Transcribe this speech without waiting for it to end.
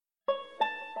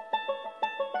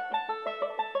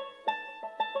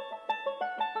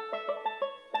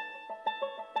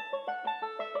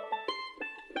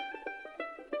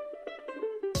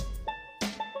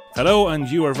Hello, and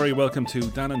you are very welcome to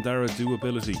Dan and Dara Do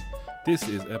Ability. This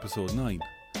is episode 9.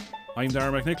 I'm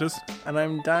Dara McNicholas. And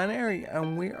I'm Dan Airy,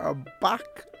 and we are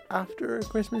back after a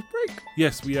Christmas break.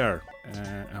 Yes, we are.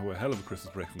 A hell of a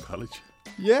Christmas break from college.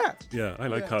 Yeah. Yeah, I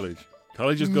like college.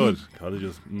 College is good. College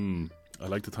is, I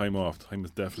like the time off. Time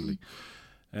is definitely.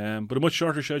 But a much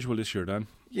shorter schedule this year, Dan.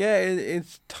 Yeah,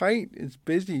 it's tight. It's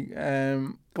busy.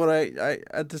 But I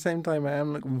at the same time, I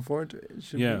am looking forward to it. It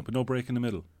should be. But no break in the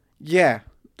middle. Yeah,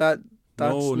 that's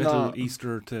no little not...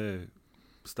 Easter to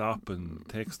stop and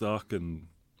take stock and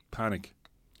panic.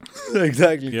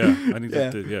 Exactly. Yeah, I think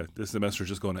this semester is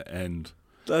just going to end.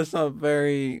 That's not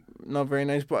very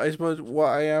nice. But I suppose what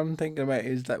I am thinking about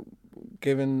is that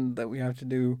given that we have to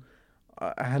do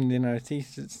hand in our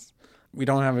thesis, we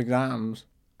don't have exams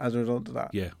as a result of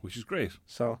that. Yeah, which is great.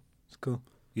 So it's cool.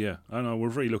 Yeah, I know. We're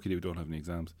very lucky that we don't have any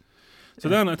exams. So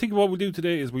Dan, I think what we'll do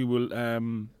today is we will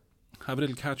have a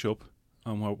little catch up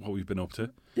on what we've been up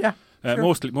to. Yeah.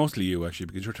 Sure. Mostly you, actually,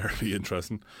 because you're terribly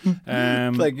interesting.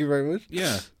 Thank you very much.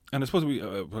 Yeah. And I suppose we,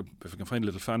 if we can find a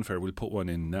little fanfare, we'll put one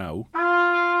in now.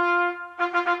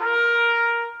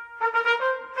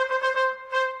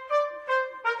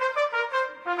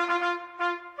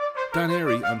 Dan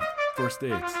Airy on first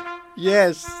dates.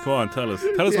 Yes. Come on, tell us.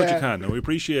 Tell us what you can. Now, we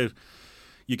appreciate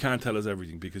you can't tell us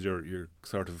everything because you're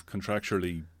sort of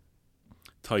contractually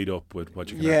tied up with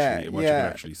what you can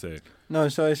actually say. No,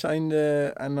 so I signed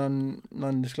a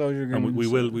non-disclosure agreement. And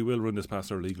we will run this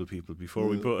past our legal people before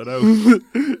we put it out.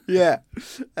 Yeah.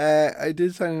 I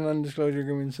did sign a non-disclosure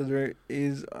agreement, so there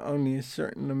is only a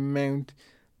certain amount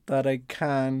that I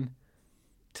can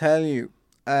tell you.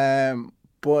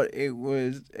 But it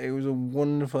was a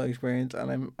wonderful experience,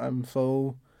 and I'm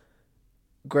so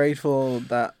grateful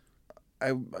that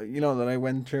I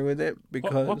went through with it,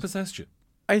 because what possessed you?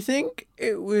 I think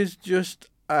it was just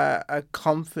a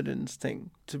confidence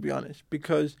thing, to be honest,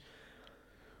 because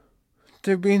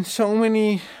there have been so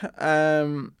many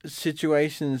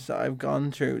situations that I've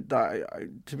gone through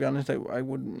that to be honest, I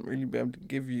wouldn't really be able to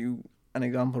give you an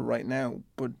example right now,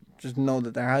 but just know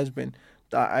that there has been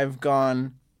that I've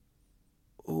gone,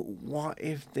 what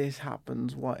if this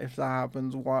happens? What if that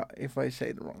happens? What if I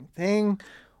say the wrong thing?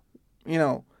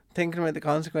 Thinking about the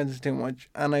consequences too much.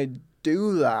 And I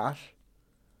do that.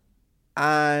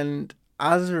 And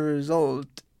as a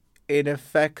result, it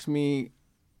affects me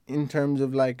in terms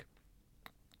of, like,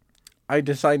 I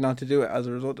decide not to do it as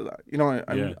a result of that.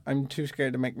 I'm too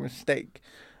scared to make a mistake.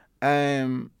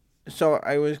 So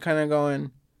I was kind of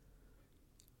going,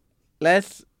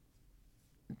 let's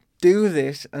do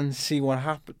this and see what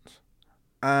happens,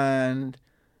 and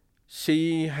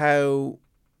see how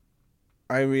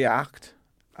I react,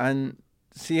 and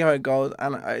see how it goes.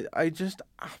 And I just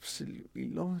absolutely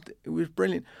loved it. It was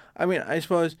brilliant. I mean, I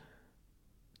suppose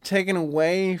taken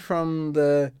away from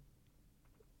the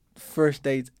first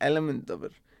dates element of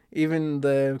it, even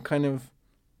the kind of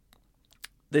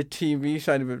the TV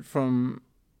side of it from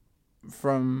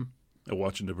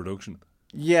watching the production.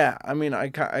 Yeah, I mean, I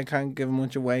can't give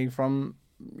much away from,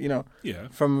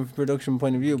 from a production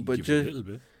point of view, but give just a little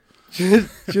bit.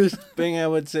 just being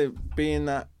able to be in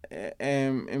that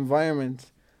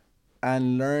environment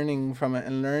and learning from it,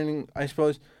 and learning, I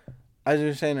suppose, as I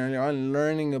was saying earlier on,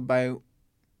 learning about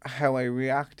how I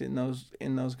react in those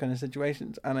kind of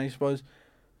situations. And I suppose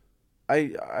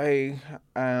I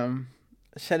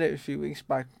said it a few weeks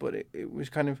back, but it was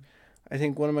kind of, I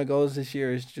think one of my goals this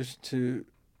year is just to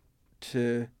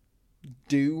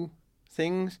do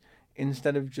things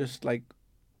instead of just, like,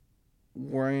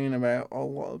 worrying about,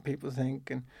 what will people think.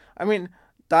 And I mean,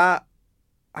 that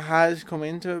has come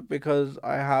into it because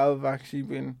I have actually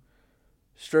been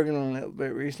struggling a little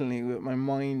bit recently with my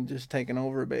mind just taking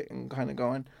over a bit and kind of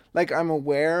going, like, I'm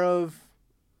aware of,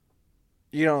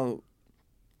 the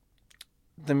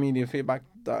media feedback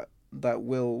that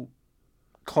will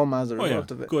come as a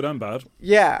result of it, good and bad.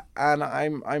 Yeah, and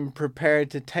I'm prepared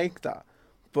to take that,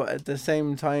 but at the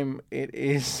same time, it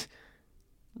is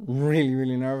really,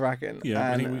 really nerve-wracking.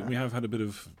 Yeah, I think we have had a bit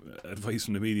of advice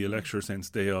from the media lecture saying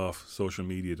stay off social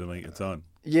media the night it's on.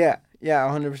 Yeah,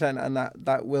 100%, and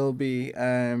that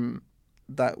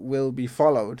will be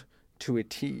followed to a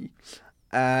T.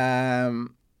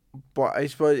 But I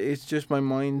suppose it's just my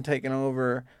mind taking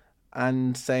over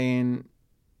and saying,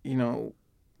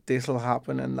 this will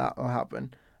happen and that will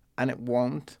happen, and it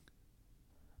won't.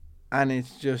 And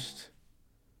it's just,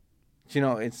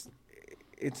 it's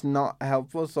not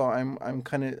helpful. So I'm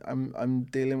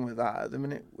dealing with that at the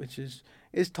minute, which is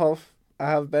tough. I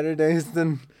have better days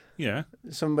than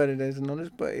some better days than others,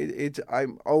 but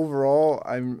I'm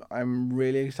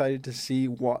really excited to see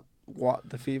what what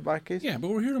the feedback is. Yeah, but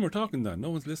we're here and we're talking, Dan. No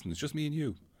one's listening. It's just me and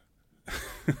you.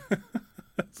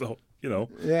 So, Yeah.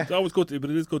 it's always good, but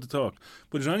it is good to talk.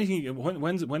 But is there anything?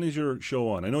 When is your show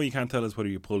on? I know you can't tell us whether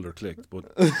you pulled or clicked,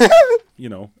 but when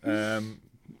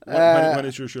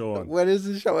is your show on? When is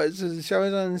the show? So the show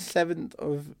is on the 7th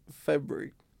of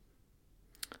February.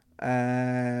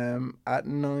 At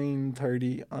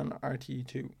 9:30 on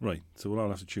RTE2. Right, so we'll all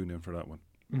have to tune in for that one.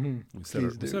 Mm-hmm. We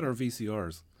set our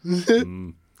VCRs.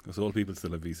 Because old people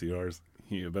still have VCRs.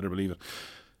 You better believe it.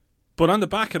 But on the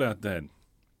back of that, then,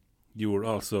 you were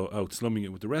also out slumming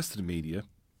it with the rest of the media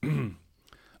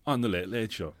on the Late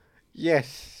Late Show.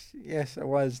 Yes, I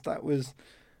was. That was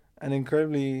an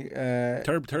incredibly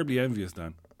terribly envious,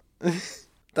 Dan.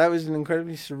 That was an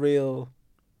incredibly surreal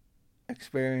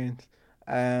experience.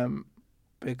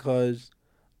 Because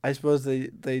I suppose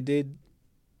they did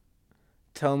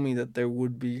tell me that there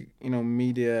would be,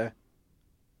 media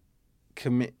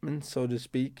commitment, so to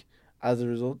speak, as a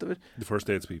result of it. The First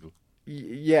Aids people.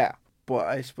 Yeah, but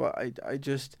I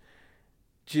just,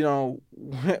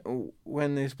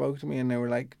 when they spoke to me and they were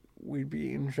like, we'd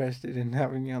be interested in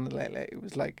having you on the Late Late, it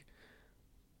was like,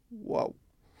 whoa,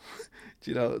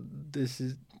 this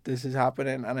is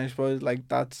happening. And I suppose like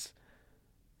that's,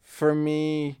 for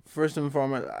me, first and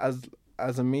foremost,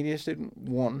 as a media student,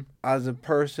 one, as a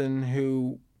person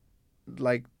who,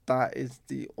 like, that is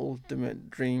the ultimate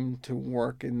dream, to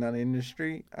work in that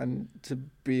industry and to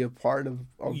be a part of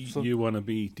you want to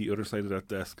be the other side of that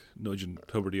desk, nudging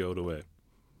Tuberty out away.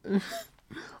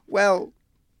 Well,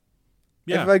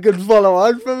 yeah. If I could follow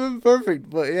on from him, perfect.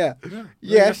 But yeah.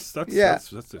 Yes.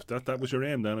 That was your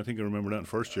aim, Dan. I think I remember that in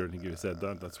first year. I think you said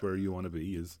that. That's where you want to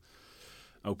be, is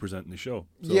out presenting the show.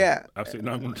 So yeah.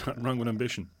 Absolutely not wrong with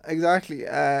ambition. Exactly.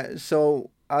 So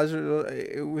as a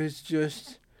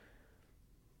result,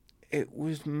 it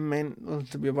was mental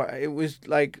to be about. It was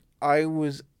like I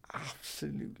was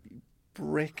absolutely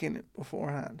breaking it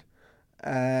beforehand.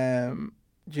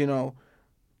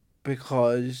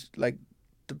 Because like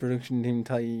the production team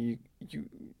tell you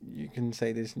can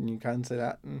say this and you can't say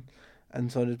that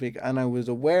and so to speak. And I was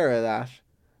aware of that,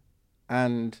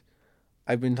 and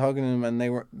I've been talking to them, and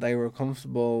they were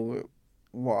comfortable with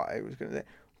what I was going to say.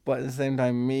 But at the same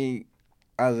time, me,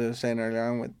 as I was saying earlier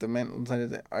on, with the mental side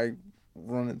of it, I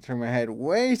run it through my head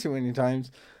way too many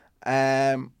times.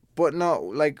 But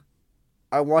no, like,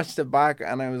 I watched it back,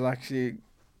 and I was actually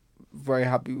very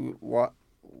happy with what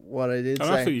I did say.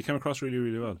 Actually, you came across really,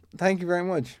 really well. Thank you very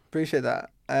much. Appreciate that.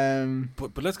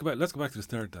 But let's go back. Let's go back to the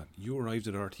start. Then you arrived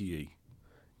at RTE.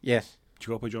 Yes. Did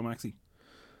you go up by Joe Maxey?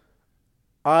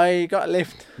 I got a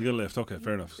lift. You got a lift. Okay,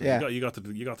 fair enough. So yeah. You got to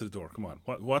the door. Come on.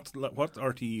 What's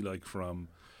RTE like from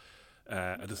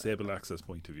a disabled access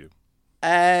point of view?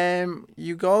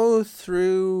 You go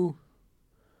through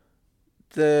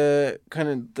the kind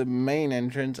of the main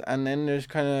entrance, and then there's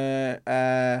kind of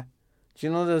do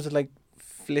you know there's like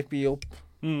flippy up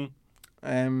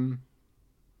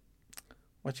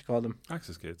what you call them?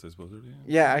 Access gates, I suppose.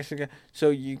 Yeah, access gates.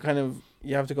 So you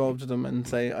have to go up to them and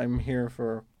say, I'm here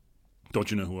for... Don't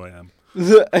you know who I am?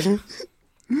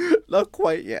 Not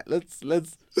quite yet. Let's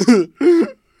let's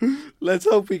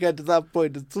hope we get to that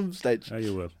point at some stage. Yeah,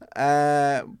 you will.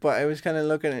 But I was kind of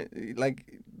looking at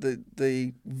like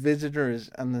the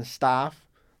visitors and the staff.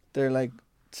 They're like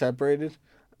separated,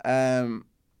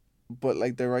 but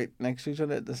like they're right next to each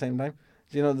other at the same time.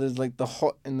 There's like the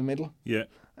hut in the middle. Yeah.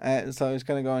 So I was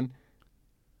kind of going,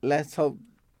 let's hope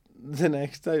the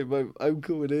next time I'm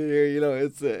coming in here,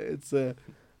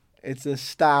 it's a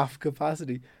staff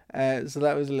capacity. So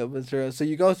that was a little bit surreal. So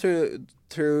you go through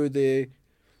the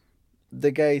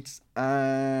gates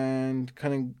and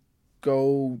kind of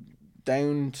go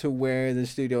down to where the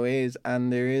studio is,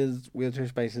 and there is wheelchair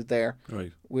spaces there,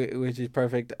 right? Which is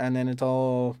perfect, and then it's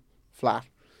all flat,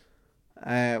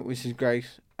 which is great.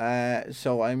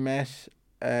 So I met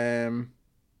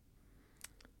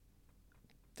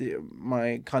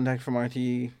my contact from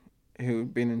RTE,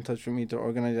 who'd been in touch with me to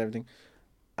organise everything,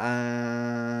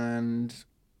 and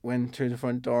went through the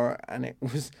front door, and it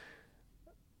was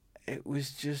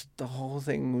just, the whole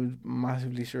thing was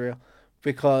massively surreal,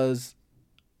 because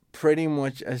pretty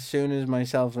much as soon as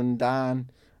myself and Dan,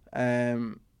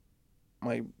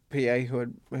 my PA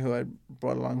who I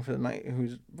brought along for the night,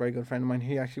 who's a very good friend of mine,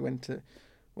 he actually went to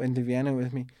Vienna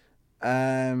with me.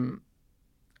 As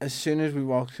soon as we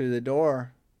walked through the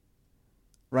door,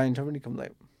 Ryan Tuberty comes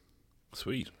out.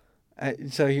 Sweet.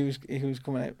 So he was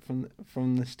coming out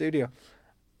from the studio,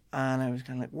 and I was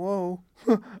kind of like, whoa,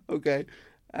 okay.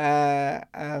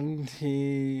 And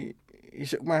he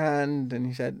shook my hand and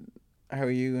he said, how are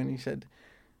you? And he said,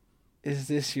 is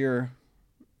this your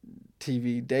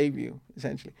TV debut,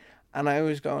 essentially. And I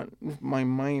was going, my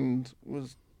mind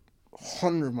was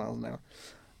 100 miles an hour.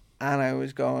 And I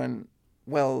was going,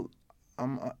 well,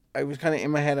 I was kind of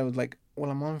in my head, I was like, well,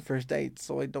 I'm on first date,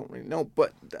 so I don't really know.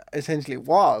 But essentially it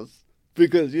was,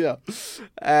 because,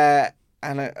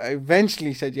 and I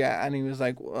eventually said yeah, and he was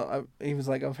like,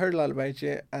 I've heard a lot about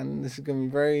you, and this is going to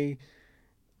be very,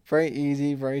 very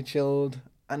easy, very chilled.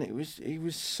 And he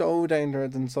was so down to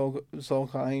earth and so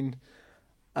kind.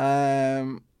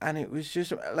 And it was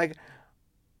just like,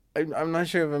 I'm not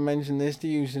sure if I mentioned this to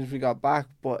you since we got back,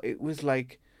 but it was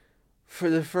like, for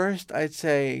the first, I'd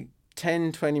say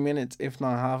 10, 20 minutes, if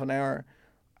not half an hour,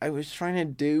 I was trying to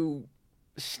do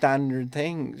standard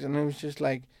things, and I was just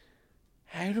like,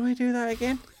 how do I do that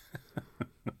again?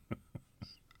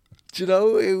 Do you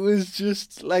know, it was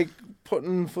just like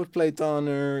putting foot plates on,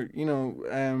 or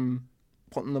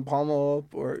putting the pommel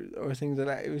up, or things like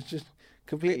that. It was just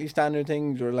completely standard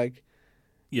things, or like,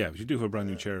 Yeah, we should do for a brand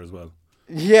new chair as well.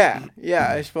 yeah,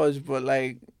 I suppose, but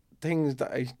like things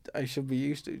that I should be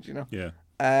used to, you know. Yeah.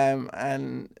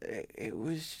 And it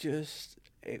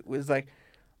was like,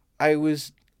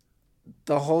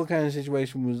 the whole kind of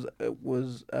situation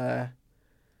was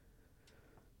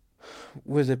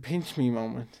a pinch me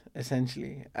moment,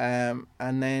 essentially. And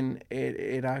then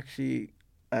it actually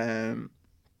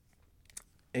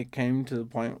it came to the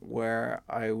point where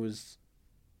I was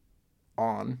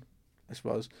on, I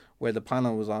suppose, where the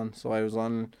panel was on. So I was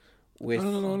on with...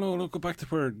 No. Go back to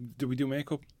where... Did we do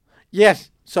makeup?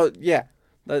 Yes. So, yeah.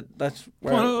 That's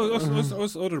where... Come on,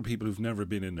 us other people who've never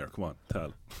been in there. Come on,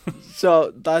 tell.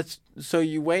 So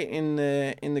you wait in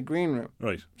the green room.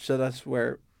 Right. So that's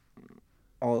where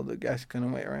all the guests kind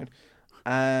of wait around.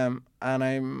 And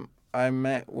I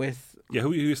met with... Yeah,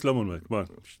 who are you slumming with? Come on,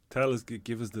 tell us,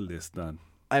 give us the list, Dan.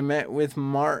 I met with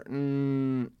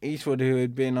Martin Eastwood, who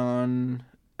had been on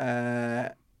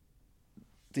the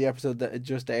episode that had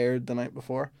just aired the night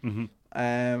before. Mm-hmm.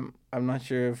 I'm not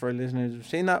sure if our listeners have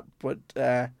seen that, but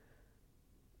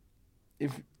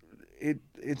if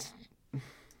it's...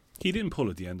 He didn't pull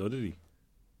at the end, though, did he?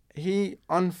 He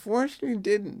unfortunately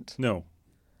didn't. No,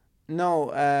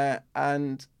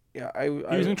 and yeah, he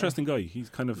was an interesting guy. He's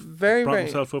kind of very, brought very,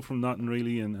 himself up from nothing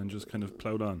really, and just kind of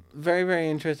ploughed on. very, very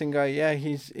interesting guy. Yeah,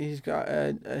 he's got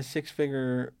a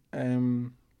 6-figure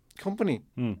company.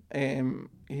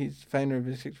 He's founder of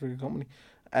a 6-figure company,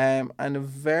 and a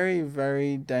very,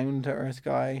 very down to earth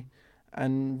guy,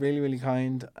 and really, really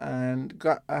kind. And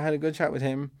I had a good chat with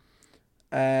him.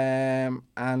 And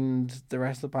the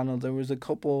rest of the panel, there was a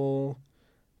couple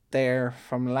there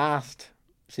from last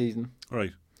season,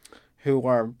 Right. who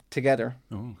are together.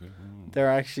 Oh, okay. Oh. They're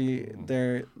actually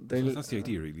they're That's the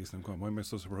idea, really, isn't it? Come on, why am I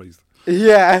so surprised?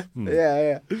 yeah.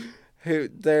 Who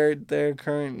they're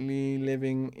currently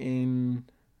living in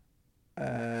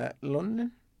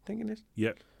London, I think it is.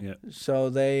 Yeah. So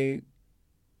they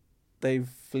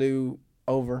flew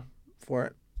over for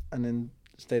it and then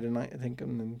stayed a night, I think,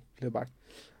 and then flew back.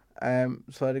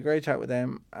 So I had a great chat with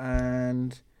them,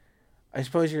 and I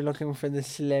suppose you're looking for the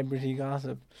celebrity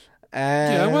gossip.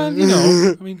 Yeah, well, you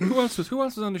know, I mean, who else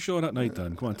was on the show that night,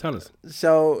 Dan? Come on, tell us.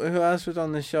 So who else was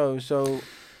on the show? So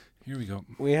here we go.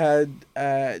 We had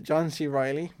John C.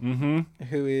 Reilly, Mm-hmm.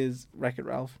 who is Wreck-It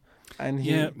Ralph, and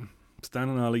Stan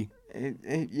and Ollie.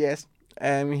 Yes,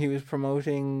 he was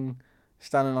promoting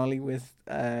Stan and Ollie with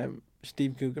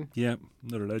Steve Coogan. Yeah,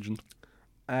 another legend.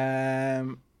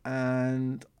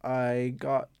 And I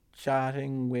got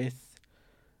chatting with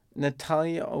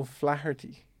Natalia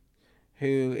O'Flaherty,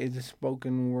 who is a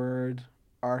spoken word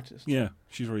artist. Yeah,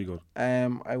 she's very good.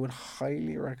 I would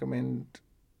highly recommend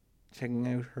checking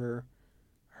out her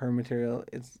material.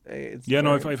 It's yeah,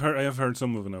 no, I have heard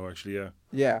some of it now, actually. Yeah.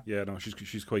 Yeah. No,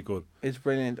 she's quite good. It's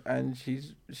brilliant, and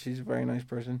she's a very nice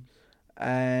person.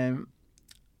 And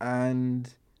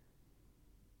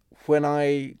when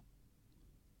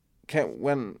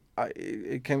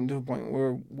it came to a point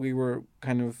where we were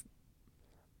kind of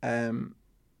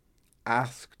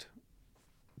asked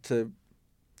to,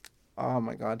 oh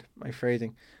my god, my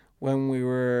phrasing, when we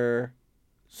were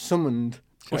summoned,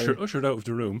 ushered out of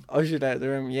the room.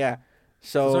 Yeah.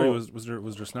 So sorry, was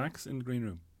there snacks in the green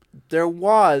room? There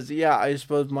was, yeah. I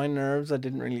suppose my nerves, I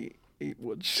didn't really eat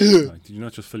much. Did you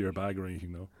not just fill your bag or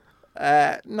anything, though?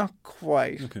 Not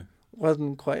quite. Okay.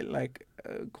 Wasn't quite like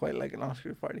an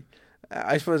Oscar party.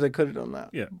 I suppose I could have done that.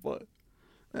 Yeah. But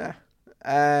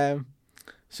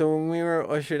so when we were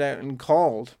ushered out and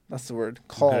called, that's the word,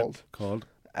 called. Okay.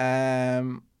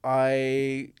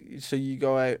 So you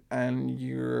go out and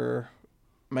your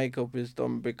makeup is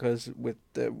done, because with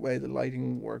the way the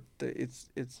lighting worked, it's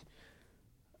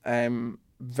very,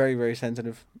 very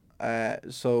sensitive.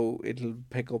 so it'll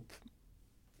pick up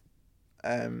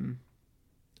a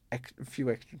few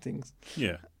extra things.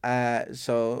 Yeah.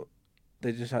 So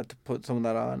they just had to put some of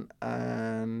that on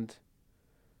and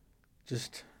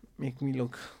just make me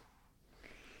look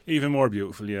Even more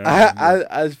beautiful, yeah.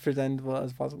 as presentable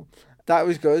as possible. That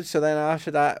was good. So then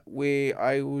after that,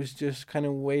 I was just kind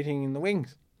of waiting in the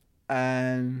wings,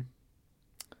 and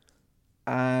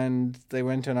they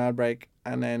went to an ad break,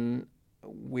 and then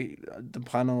the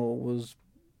panel was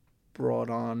brought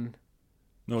on.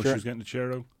 No Sure. issues getting the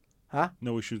chair out? Huh?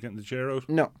 No issues getting the chair out?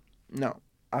 No,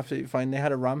 absolutely fine. They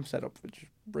had a ramp set up, which was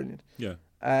brilliant. Yeah.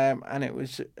 And it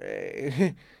was.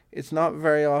 It's not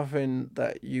very often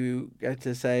that you get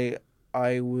to say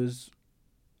I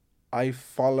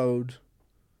followed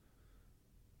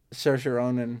Saoirse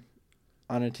Ronan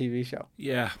on a TV show.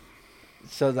 Yeah.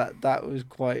 So that was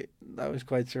quite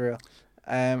surreal.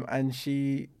 And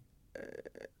she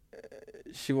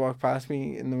walked past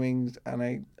me in the wings,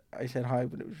 and I said hi,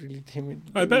 but it was really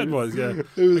timid. I bet it was, yeah.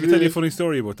 I It was can tell you a funny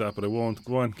story about that, but I won't.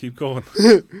 Go on, keep going.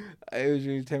 I was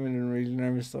really timid and really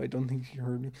nervous, so I don't think she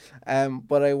heard me.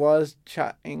 But I was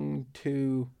chatting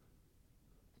to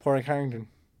Padraig Harrington.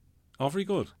 Oh, very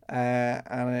good.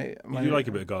 And You do like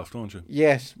a bit of golf, don't you?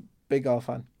 Yes, big golf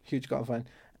fan, huge golf fan,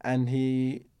 and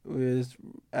he was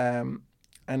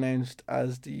announced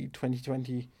as the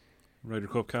 2020 Ryder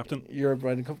Cup captain. Europe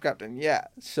Ryder Cup captain. Yeah,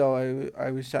 so I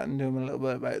was chatting to him a little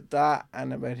bit about that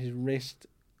and about his wrist,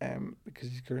 because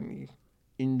he's currently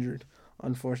injured,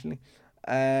 unfortunately,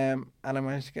 and I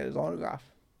managed to get his autograph.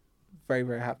 Very,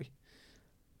 very happy.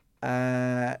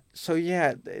 So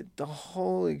yeah, the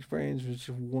whole experience was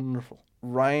just wonderful.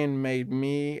 Ryan made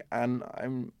me, and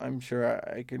I'm sure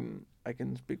I can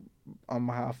speak on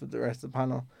behalf of the rest of the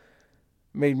panel,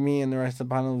 made me and the rest of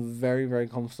the panel very, very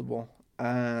comfortable.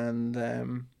 And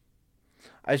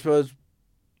I suppose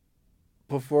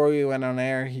before we went on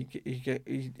air,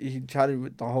 he chatted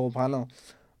with the whole panel,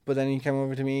 but then he came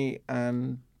over to me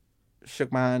and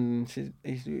shook my hand, and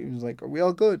he was like, "Are we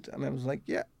all good?" And I was like,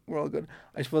 "Yeah, we're all good."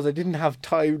 I suppose I didn't have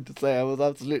time to say I was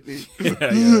absolutely,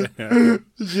 yeah.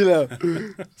 you know.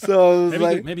 So I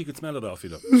was Maybe you could smell it off you,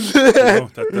 though.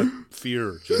 That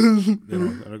fear, just, I'm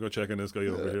going to go check on this guy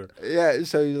over here. Yeah,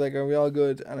 so he's like, "Are we all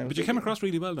good?" And I was But you came across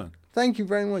really well, Dan. Thank you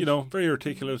very much. Very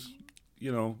articulate.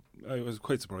 I was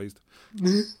quite surprised.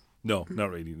 No,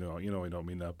 not really. No, I don't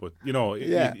mean that. But,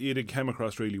 it came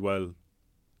across really well.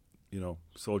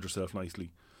 Sold yourself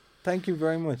nicely. Thank you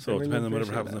very much. So, depending on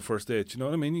whatever happens on the first date, you know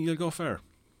what I mean? You'll go far.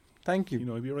 Thank you.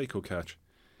 You'll be a right good catch.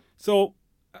 So,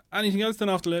 anything else then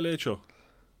off the Late Late Show?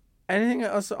 Anything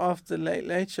else off the Late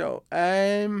Late Show?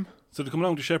 So, to come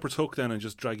along to Shepherd's Hook then and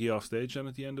just drag you off stage then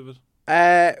at the end of it?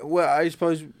 Well, I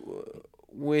suppose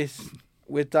with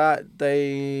that,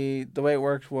 the way it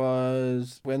worked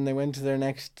was when they went to their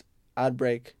next ad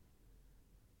break,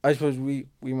 I suppose we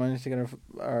managed to get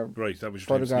our right, that was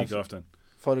your time to sneak off then.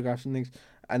 Photographs and things,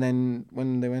 and then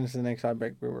when they went to the next ad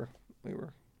break, we were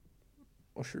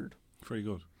ushered. Very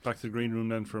good. Back to the green room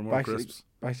then for more crisps.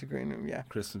 Back to the green room, yeah.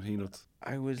 Crisps and peanuts.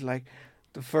 I was like,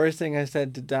 the first thing I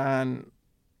said to Dan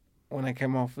when I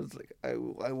came off was like, I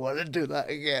want to do that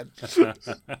again.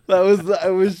 I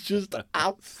was just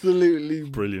absolutely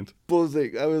brilliant,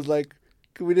 buzzing. I was like,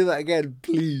 can we do that again,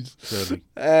 please? Certainly.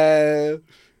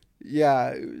 Yeah,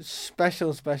 it was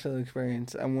special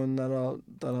experience, and one that I'll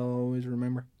always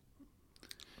remember.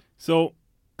 So,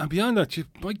 and beyond that,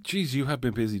 you have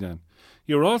been busy then.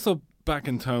 You're also back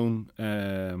in town,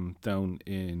 down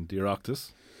in the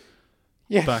Oireachtas.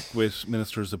 Yes. Back with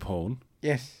Minister Zappone.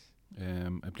 Yes.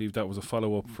 I believe that was a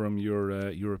follow-up from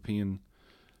your European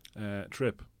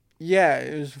trip. Yeah,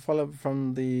 it was a follow-up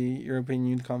from the European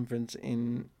Youth Conference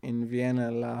in Vienna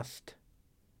last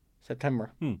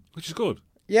September. Which is good.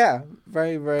 Yeah,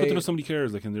 very, very... Good to know somebody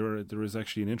cares, and there is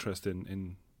actually an interest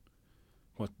in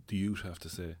what the youth have to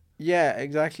say. Yeah,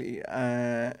 exactly.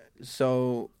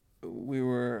 So we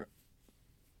were...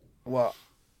 Well,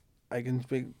 I can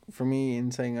speak for me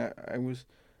in saying I was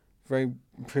very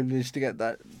privileged to get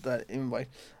that invite.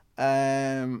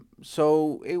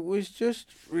 So it was just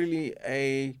really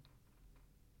a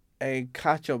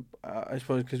catch up, I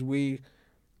suppose, because we.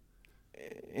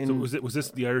 So was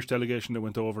this the Irish delegation that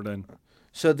went over then?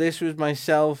 So this was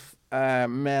myself,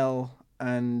 Mel,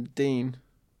 and Dean,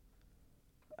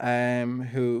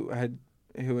 who had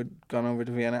gone over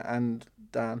to Vienna, and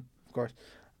Dan, of course.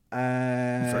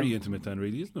 Very intimate then,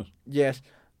 really, isn't it? Yes.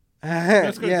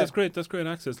 That's great. Yeah. That's great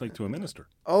access, to a minister.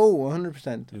 Oh,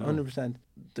 100%, 100%.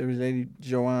 There was Lady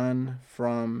Joanne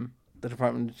from the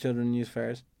Department of Children and Youth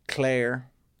Affairs, Claire,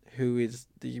 who is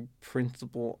the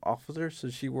principal officer, so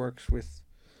she works with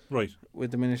Right.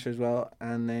 with the minister as well,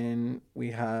 and then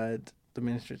we had the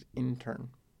minister's intern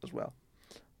as well,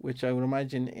 which I would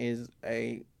imagine is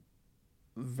a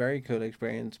very cool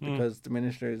experience because the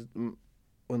minister is one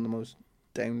of the most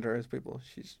down to earth people.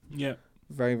 She's Yeah.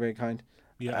 very, very kind.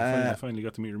 Yeah, I finally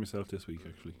got to meet her myself this week,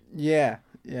 actually. Yeah,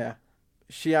 yeah.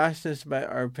 She asked us about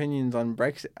our opinions on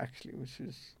Brexit, actually,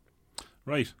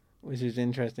 Right. which is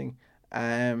interesting.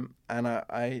 And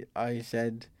I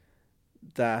said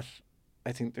that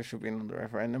I think there should be another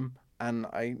referendum, and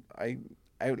I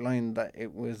outlined that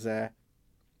it was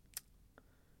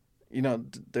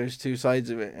there's two sides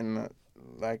of it, and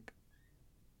like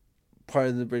part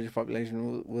of the British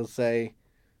population will say,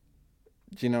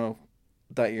 do you know,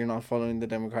 that you're not following the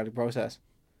democratic process.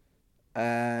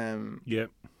 Yeah.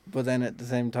 But then at the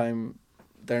same time,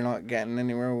 they're not getting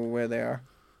anywhere where they are.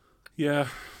 Yeah.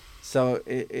 So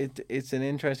it's an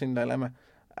interesting dilemma.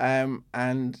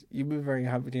 And you'd be very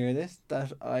happy to hear this,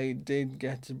 that I did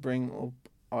get to bring up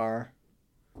our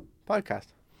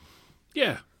podcast.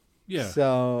 Yeah. Yeah.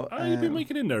 So you'd be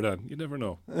making in there then. You never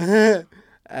know.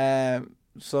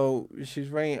 So she's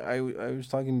very. I was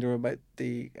talking to her about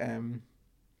the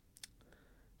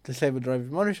Disabled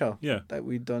Drivers Motor Show. Yeah. That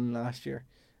we'd done last year.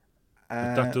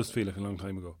 But that does feel like a long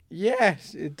time ago.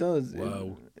 Yes, it does.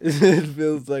 Wow. It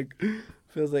feels like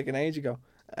an age ago.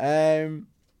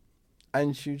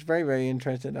 And she was very, very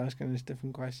interested, asking us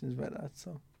different questions about that.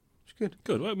 So it's good.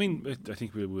 Good. Well, I mean, I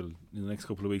think we will in the next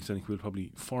couple of weeks. I think we'll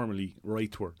probably formally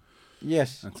write to her.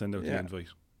 Yes. And send out the invite.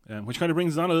 Which kind of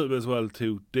brings us on a little bit as well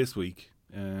to this week,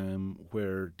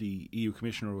 where the EU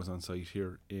Commissioner was on site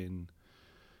here in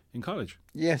college.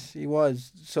 Yes, he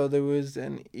was. So there was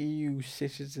an EU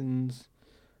citizens.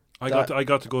 I got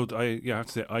to go. I have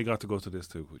to say I got to go to this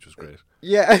too, which was great.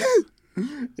 Yeah,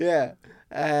 yeah.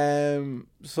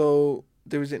 So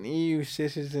there was an EU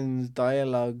citizens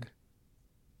dialogue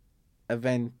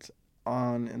event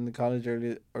on in the college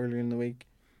earlier in the week,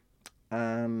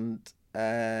 and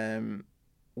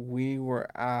we were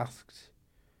asked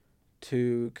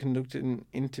to conduct an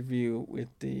interview with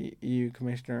the EU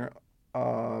Commissioner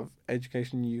of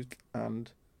Education, Youth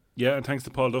and and thanks to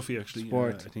Paul Duffy actually.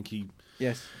 Sport. I think he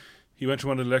went to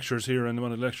one of the lectures here, and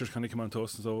one of the lectures kind of came on to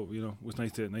us, and so it was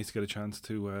nice to get a chance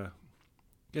to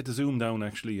get the Zoom down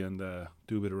actually and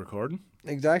do a bit of recording.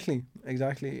 Exactly.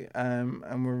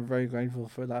 And we're very grateful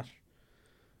for that.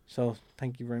 So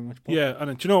thank you very much, Paul. Yeah, and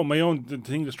the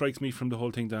thing that strikes me from the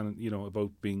whole thing, Dan,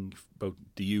 about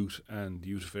the youth and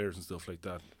youth affairs and stuff like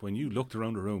that. When you looked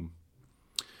around the room,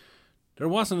 there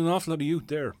wasn't an awful lot of youth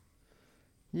there.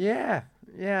 Yeah.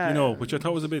 Which I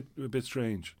thought was a bit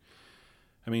strange.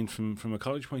 I mean, from a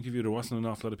college point of view, there wasn't an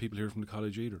awful lot of people here from the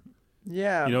college either.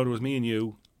 Yeah. There was me and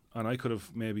you, and I could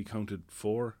have maybe counted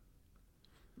 4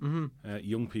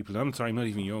 young people. I'm sorry, I'm not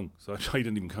even young, so I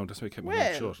didn't even count. That's why I kept my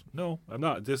mouth shut. No, I'm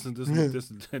not. This whole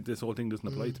thing doesn't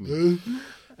apply to me.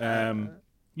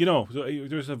 So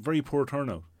there's a very poor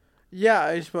turnout. Yeah,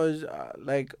 I suppose.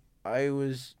 I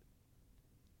was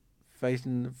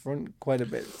facing the front quite a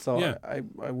bit, so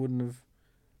I wouldn't.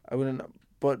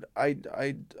 But I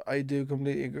do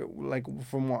completely agree. Like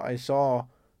from what I saw,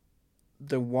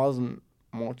 there wasn't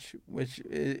much, which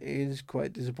is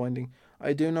quite disappointing.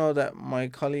 I do know that my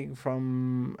colleague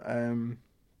from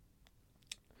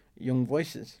Young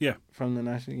Voices, from the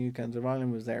National Youth Council of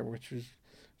Ireland, was there, which was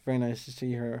very nice to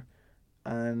see her,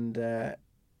 and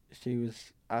she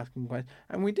was asking questions,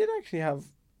 and we did actually have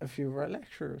a few of our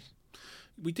lecturers.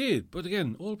 We did, but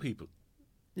again, old people.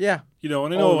 Yeah,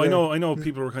 and I know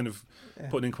people were kind of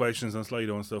putting in questions on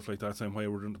Slido and stuff like that, saying why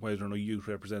are there no youth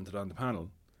represented on the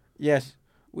panel? Yes,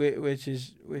 which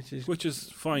is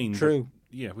fine. True.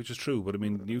 Which is true, but I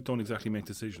mean, youth don't exactly make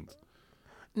decisions.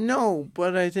 No,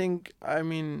 but I think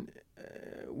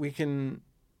we can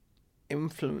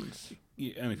influence.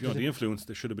 Yeah, and if you want the influence,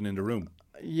 they should have been in the room.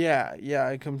 Yeah,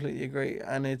 I completely agree,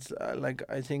 and it's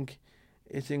I think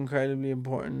it's incredibly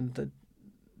important that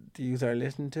the youth are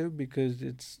listened to, because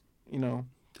it's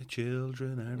the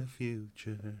children are the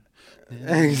future.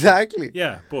 Exactly.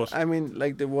 Yeah, but I mean,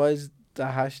 there was the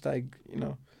hashtag,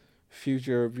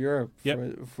 Future of Europe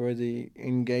for the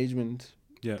engagement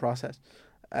process,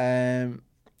 and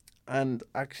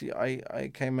actually I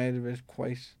came out of it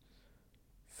quite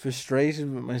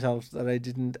frustrated with myself that I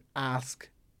didn't ask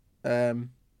a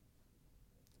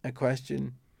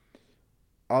question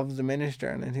of the minister,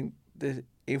 and I think that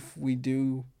if we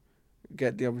do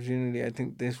get the opportunity, I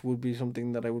think this would be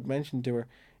something that I would mention to her,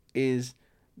 is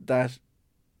that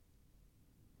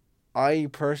I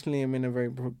personally am in a very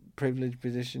privileged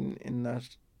position in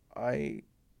that I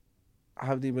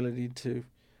have the ability to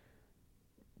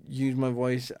use my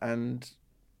voice and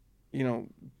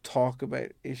talk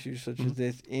about issues such as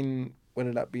this in,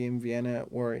 whether that be in Vienna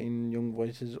or in Young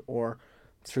Voices or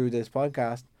through this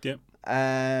podcast. Yeah.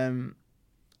 And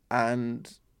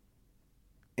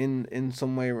in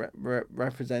some way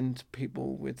represent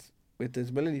people with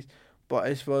disabilities. But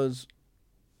I suppose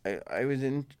I was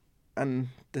in, and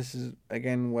this is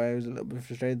again why I was a little bit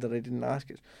frustrated that I didn't ask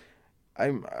it.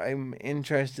 I'm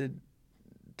interested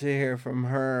to hear from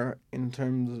her in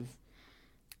terms of,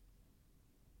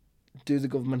 do the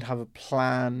government have a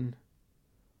plan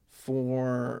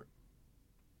for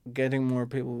getting more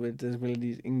people with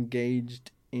disabilities engaged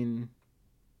in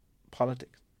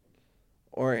politics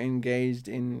or engaged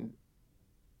in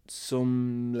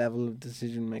some level of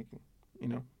decision making,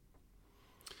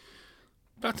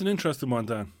 That's an interesting one,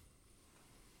 Dan.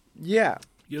 Yeah.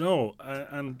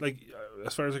 And like,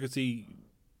 as far as I could see,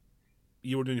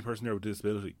 you were the only person there with a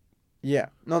disability. Yeah.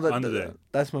 No, On the day.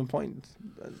 that's my point.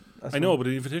 I know, but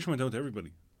the invitation went out to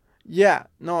everybody. Yeah.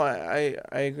 No, I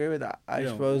agree with that. I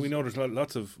suppose we know there's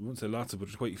lots of, I wouldn't say lots of, but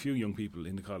there's quite a few young people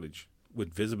in the college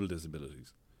with visible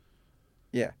disabilities.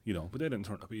 Yeah. But they didn't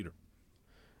turn up either.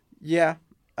 Yeah.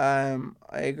 I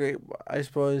agree. I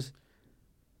suppose.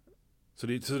 So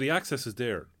the access is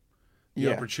there.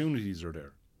 The opportunities are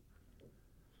there.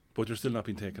 But they're still not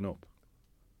being taken up.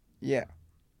 Yeah.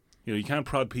 You can't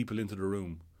prod people into the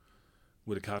room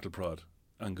with a cattle prod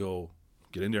and go,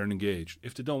 get in there and engage.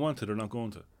 If they don't want to, they're not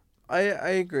going to. I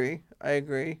agree.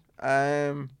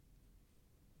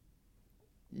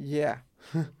 Yeah.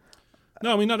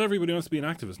 No, I mean, not everybody wants to be an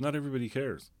activist. Not everybody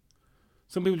cares.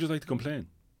 Some people just like to complain.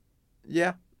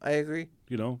 Yeah, I agree.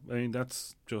 I mean,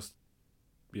 that's just,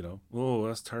 oh,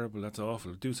 that's terrible, that's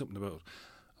awful, do something about it.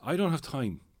 I don't have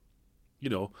time,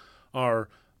 or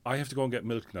I have to go and get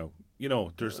milk now.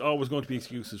 There's always going to be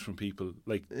excuses from people,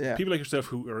 people like yourself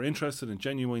who are interested and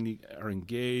genuinely are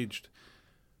engaged.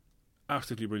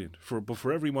 Absolutely brilliant. But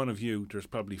for every one of you, there's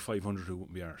probably 500 who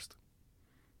wouldn't be arsed.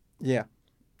 Yeah.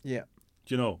 Yeah.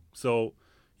 So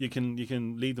you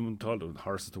can lead them and tell them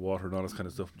horses to water and all this kind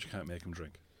of stuff, but you can't make them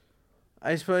drink.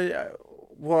 I suppose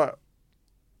what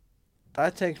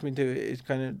that takes me to is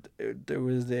kind of, there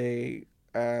was a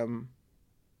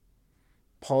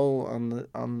poll on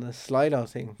the Slido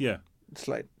thing. Yeah.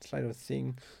 Slido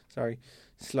thing. Sorry,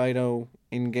 Slido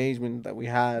engagement that we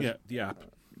had. Yeah, the app.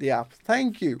 The app.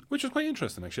 Thank you. Which was quite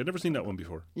interesting, actually. I'd never seen that one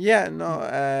before. Yeah.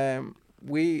 No.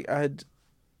 We had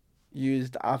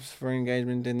used apps for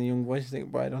engagement in the Young Voices thing,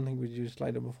 but I don't think we'd used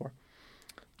Slido before.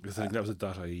 Because I think that was a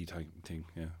 .ie type thing.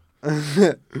 Yeah.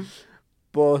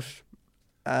 But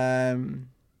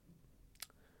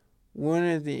one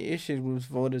of the issues was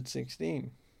voted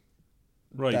 16.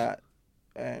 Right. That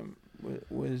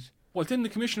was. Well, didn't the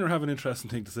commissioner have an interesting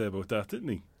thing to say about that, didn't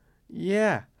he?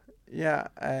 Yeah.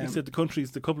 He said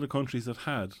the couple of countries that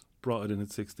had brought it in at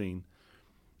 16,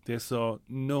 they saw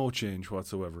no change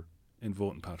whatsoever in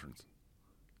voting patterns.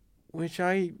 Which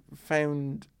I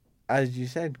found, as you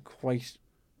said, quite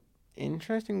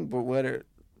interesting, but whether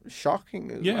shocking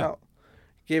as well.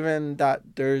 Given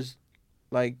that there's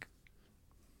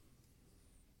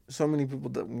so many people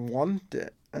that want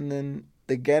it and then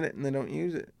they get it and they don't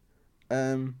use it.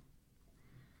 And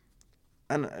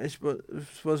I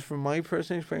suppose from my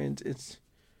personal experience, it's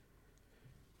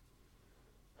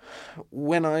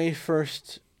when I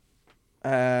first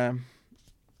turned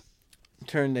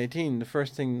 18, the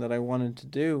first thing that I wanted to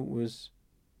do was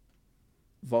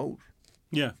vote.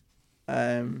 Yeah.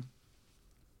 And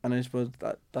I suppose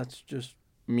that's just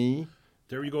me.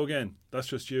 There you go again. That's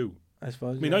just you. I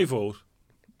suppose. I mean, I vote.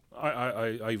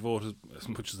 I vote as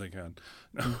much as I can.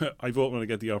 I vote when I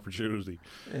get the opportunity.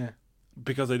 Yeah.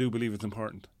 Because I do believe it's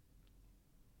important.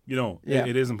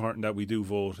 It is important that we do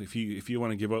vote. If you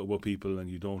want to give out about people and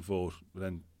you don't vote,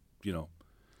 then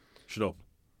shut up.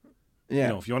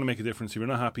 Yeah. If you want to make a difference, if you're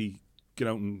not happy, get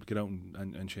out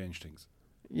and change things.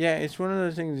 Yeah, it's one of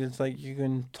those things. It's like you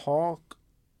can talk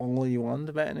all you want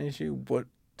about an issue, but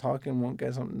talking won't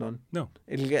get something done. No,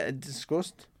 it'll get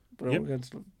discussed, but it won't get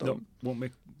stuff done. No, won't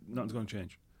make nothing's going to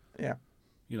change. Yeah.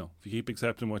 If you keep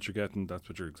accepting what you're getting, that's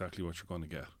exactly what you're going to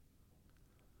get.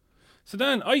 So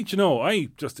then,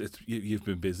 you've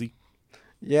been busy.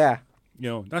 Yeah.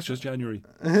 That's just January.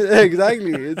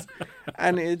 Exactly.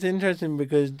 It's interesting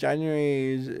because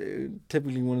January is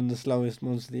typically one of the slowest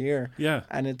months of the year. Yeah.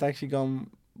 And it's actually gone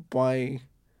by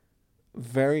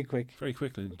very quick. Very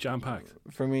quickly, jam-packed.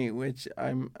 For me, which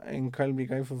I'm incredibly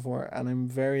grateful for. And I'm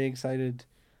very excited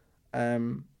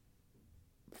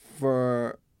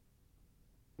for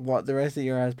what the rest of the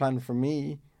year has planned for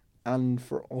me and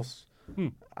for us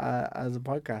as a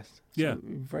podcast. So yeah.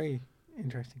 very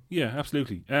Interesting. Yeah,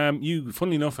 absolutely.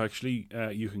 Funnily enough, actually,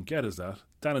 you can get us that.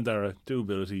 Dan and Dara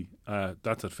Doability.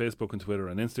 That's at Facebook and Twitter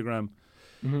and Instagram.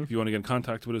 Mm-hmm. If you want to get in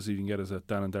contact with us, you can get us at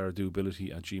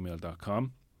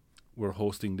danandaradoability@gmail.com. We're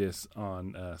hosting this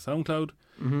on SoundCloud,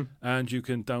 Mm-hmm. and you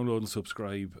can download and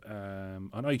subscribe on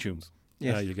iTunes.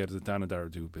 Yes. You'll get us at Dan and Dara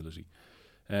Doability.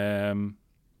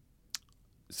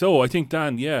 So I think,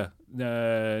 Dan,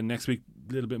 next week,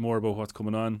 a little bit more about what's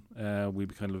coming on. We'll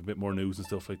be kind of a bit more news and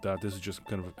stuff like that. This is just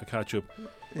kind of a catch-up.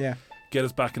 Yeah. Get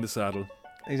us back in the saddle.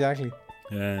 Exactly.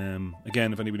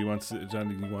 Again, if anybody wants us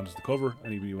to cover,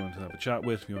 anybody you want to have a chat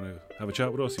with, if you want to have a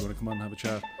chat with us, you want to come on and have a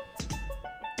chat,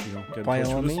 get in By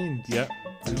touch all with us. means. Yeah,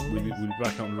 we'll be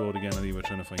back out on the road again anyway,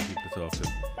 trying to find people to talk to.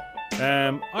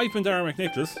 I've been Darren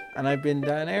McNicholas. And I've been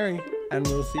Dan Airy, and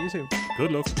we'll see you soon.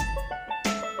 Good luck.